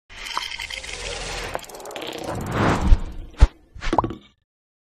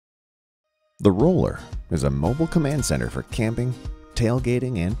The RollR is a mobile command center for camping,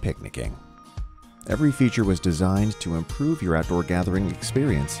 tailgating, and picnicking. Every feature was designed to improve your outdoor gathering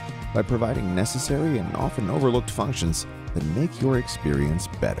experience by providing necessary and often overlooked functions that make your experience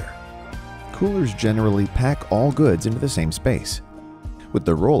better. Coolers generally pack all goods into the same space. With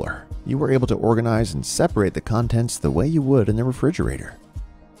the RollR, you are able to organize and separate the contents the way you would in the refrigerator.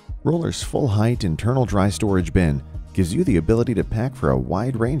 RollR's full-height internal dry storage bin gives you the ability to pack for a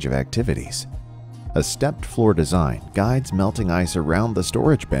wide range of activities. A stepped floor design guides melting ice around the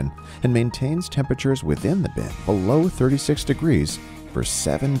storage bin and maintains temperatures within the bin below 36 degrees for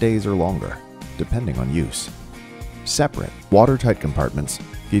 7 days or longer, depending on use. Separate, watertight compartments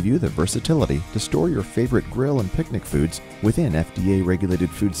give you the versatility to store your favorite grill and picnic foods within FDA-regulated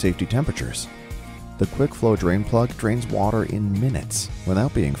food safety temperatures. The quick flow drain plug drains water in minutes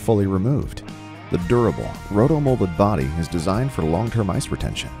without being fully removed. The durable, roto-molded body is designed for long-term ice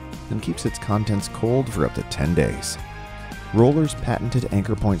retention and keeps its contents cold for up to 10 days. RollR's patented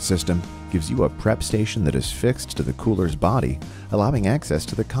anchor point system gives you a prep station that is fixed to the cooler's body, allowing access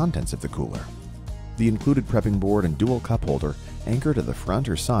to the contents of the cooler. The included prepping board and dual cup holder anchor to the front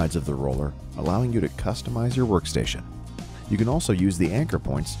or sides of the RollR, allowing you to customize your workstation. You can also use the anchor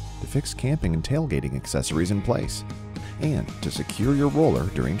points to fix camping and tailgating accessories in place, and to secure your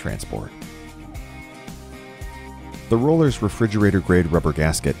RollR during transport. The RollR's refrigerator-grade rubber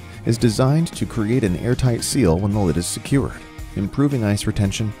gasket is designed to create an airtight seal when the lid is secured, improving ice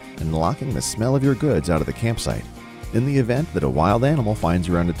retention and locking the smell of your goods out of the campsite in the event that a wild animal finds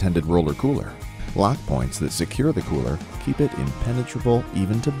your unattended RollR cooler. Lock points that secure the cooler keep it impenetrable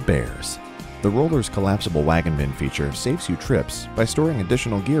even to bears. The RollR's collapsible wagon bin feature saves you trips by storing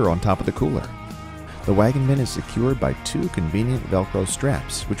additional gear on top of the cooler. The wagon bin is secured by 2 convenient Velcro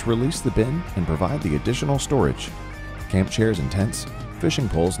straps which release the bin and provide the additional storage. Camp chairs and tents, fishing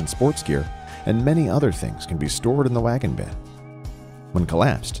poles and sports gear, and many other things can be stored in the wagon bin. When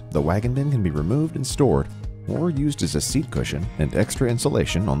collapsed, the wagon bin can be removed and stored, or used as a seat cushion and extra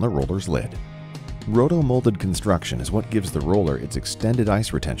insulation on the RollR's lid. Roto-molded construction is what gives the RollR its extended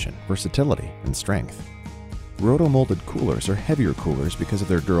ice retention, versatility, and strength. Roto-molded coolers are heavier coolers because of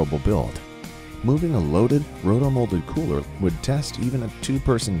their durable build. Moving a loaded, roto-molded cooler would test even a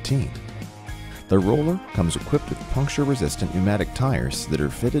 2-person team. The RollR comes equipped with puncture-resistant pneumatic tires that are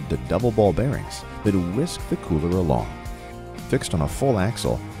fitted to double ball bearings that whisk the cooler along. Fixed on a full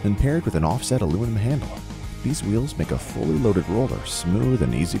axle and paired with an offset aluminum handle, these wheels make a fully loaded RollR smooth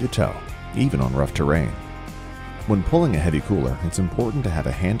and easy to tow, even on rough terrain. When pulling a heavy cooler, it's important to have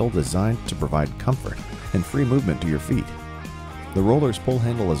a handle designed to provide comfort and free movement to your feet. The RollR's pull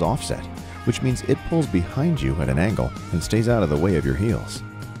handle is offset, which means it pulls behind you at an angle and stays out of the way of your heels.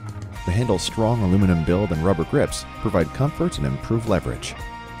 The handle's strong aluminum build and rubber grips provide comfort and improve leverage.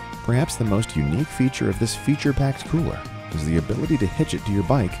 Perhaps the most unique feature of this feature-packed cooler is the ability to hitch it to your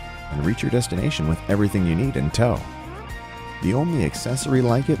bike and reach your destination with everything you need in tow. The only accessory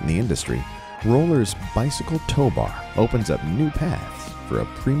like it in the industry, RollR's bicycle tow bar opens up new paths for a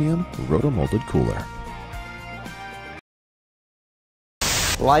premium roto-molded cooler.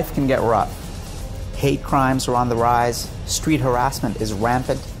 Life can get rough. Hate crimes are on the rise, street harassment is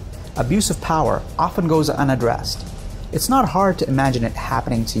rampant, abuse of power often goes unaddressed. It's not hard to imagine it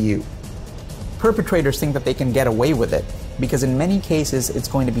happening to you. Perpetrators think that they can get away with it because in many cases it's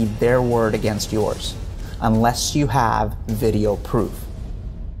going to be their word against yours, unless you have video proof.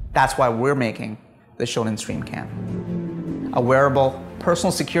 That's why we're making the Shonin Streamcam, a wearable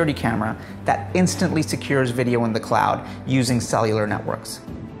personal security camera that instantly secures video in the cloud using cellular networks.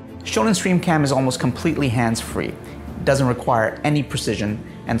 Shonin Streamcam is almost completely hands-free, doesn't require any precision,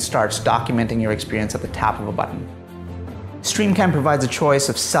 and starts documenting your experience at the tap of a button. Streamcam provides a choice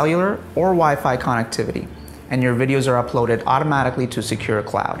of cellular or Wi-Fi connectivity, and your videos are uploaded automatically to a secure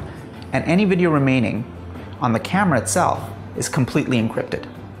cloud, and any video remaining on the camera itself is completely encrypted.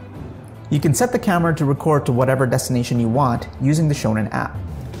 You can set the camera to record to whatever destination you want using the Shonin app.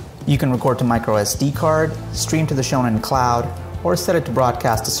 You can record to micro SD card, stream to the Shonin cloud, or set it to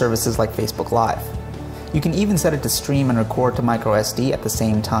broadcast to services like Facebook Live. You can even set it to stream and record to micro SD at the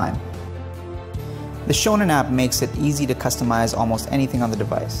same time. The Shonin app makes it easy to customize almost anything on the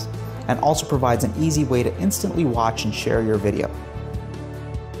device, and also provides an easy way to instantly watch and share your video.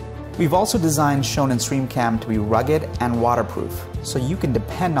 We've also designed Shonin Streamcam to be rugged and waterproof, so you can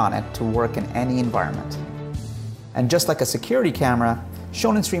depend on it to work in any environment. And just like a security camera,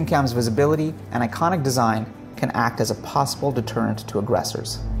 Shonin Streamcam's visibility and iconic design can act as a possible deterrent to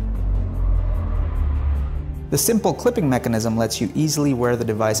aggressors. The simple clipping mechanism lets you easily wear the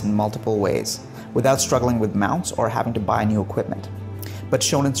device in multiple ways, without struggling with mounts or having to buy new equipment. but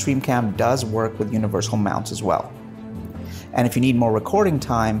Shonin Streamcam does work with universal mounts as well. And if you need more recording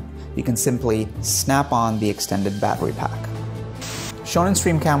time, you can simply snap on the extended battery pack. Shonin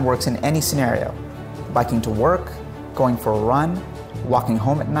Streamcam works in any scenario: biking to work, going for a run, walking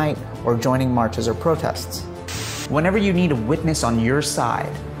home at night, or joining marches or protests. Whenever you need a witness on your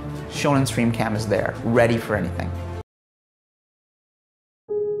side, Shonin Streamcam is there, ready for anything.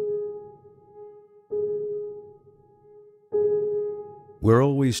 We're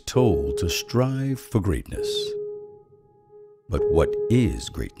always told to strive for greatness. But what is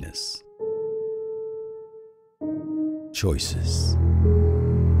greatness? Choices.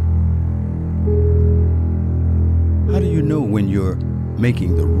 How do you know when you're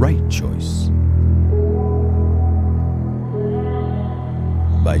making the right choice?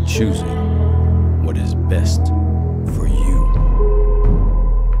 By choosing what is best for you.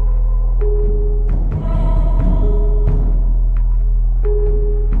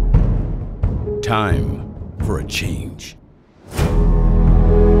 Time for a change.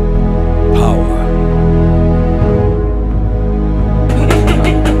 Power.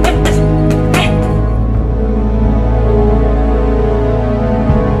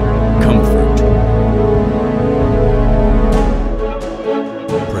 Comfort.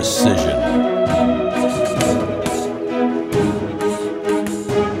 Precision.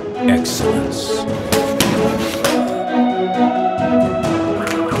 Excellence.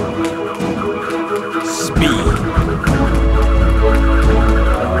 Speed.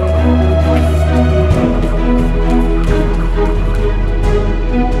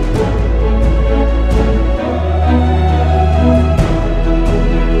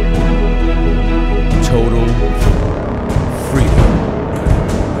 Total freedom.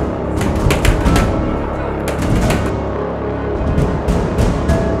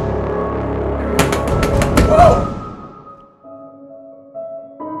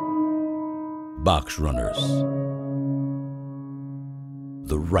 Box runners.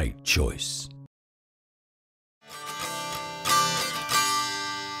 The right choice.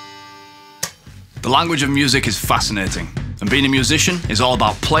 The language of music is fascinating, and being a musician is all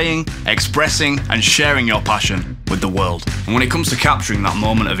about playing, expressing, and sharing your passion with the world. And when it comes to capturing that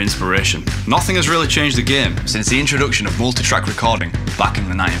moment of inspiration, nothing has really changed the game since the introduction of multi-track recording back in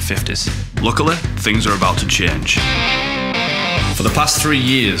the 1950s. Luckily, things are about to change. For the past 3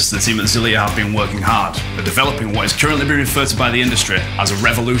 years, the team at Zelia have been working hard at developing what is currently being referred to by the industry as a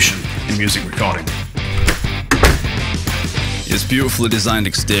revolution in music recording. Its beautifully designed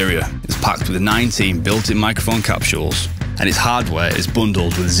exterior is packed with 19 built-in microphone capsules, and its hardware is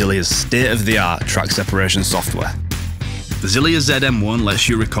bundled with Zelia's state-of-the-art track separation software. The Zelia ZM1 lets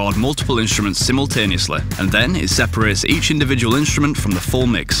you record multiple instruments simultaneously, and then it separates each individual instrument from the full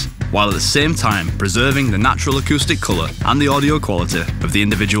mix, while at the same time preserving the natural acoustic colour and the audio quality of the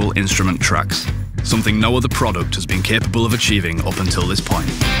individual instrument tracks, something no other product has been capable of achieving up until this point.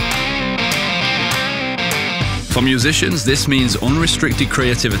 For musicians, this means unrestricted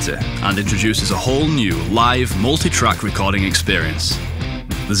creativity and introduces a whole new live multi-track recording experience.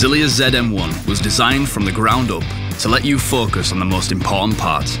 The Zelia ZM1 was designed from the ground up to let you focus on the most important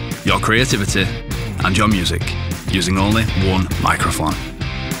part, your creativity and your music, using only one microphone.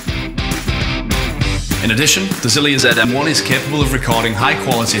 In addition, the Zelia ZM1 is capable of recording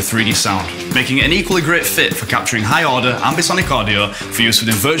high-quality 3D sound, making it an equally great fit for capturing high-order ambisonic audio for use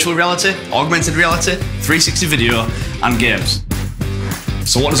within virtual reality, augmented reality, 360 video, and games.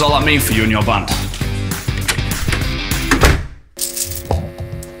 So what does all that mean for you and your band?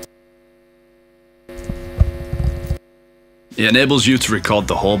 It enables you to record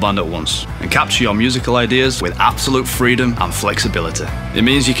the whole band at once and capture your musical ideas with absolute freedom and flexibility. It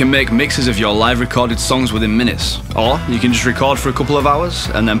means you can make mixes of your live recorded songs within minutes, or you can just record for a couple of hours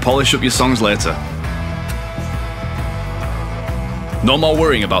and then polish up your songs later. No more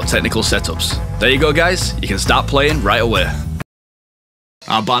worrying about technical setups. There you go guys, you can start playing right away.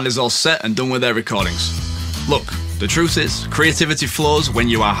 Our band is all set and done with their recordings. Look, the truth is, creativity flows when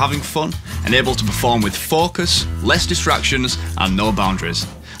you are having fun and able to perform with focus, less distractions, and no boundaries.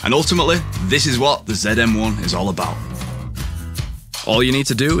 And ultimately, this is what the ZM1 is all about. All you need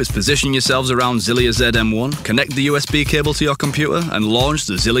to do is position yourselves around Zelia ZM1, connect the USB cable to your computer, and launch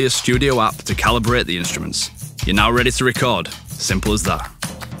the Zelia Studio app to calibrate the instruments. You're now ready to record. Simple as that.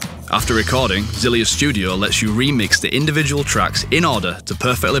 After recording, Zelia Studio lets you remix the individual tracks in order to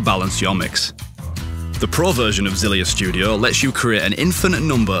perfectly balance your mix. The Pro version of Zelia Studio lets you create an infinite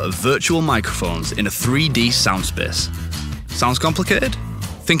number of virtual microphones in a 3D sound space. Sounds complicated?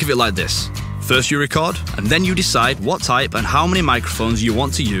 Think of it like this. First you record, and then you decide what type and how many microphones you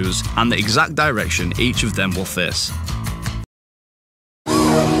want to use and the exact direction each of them will face.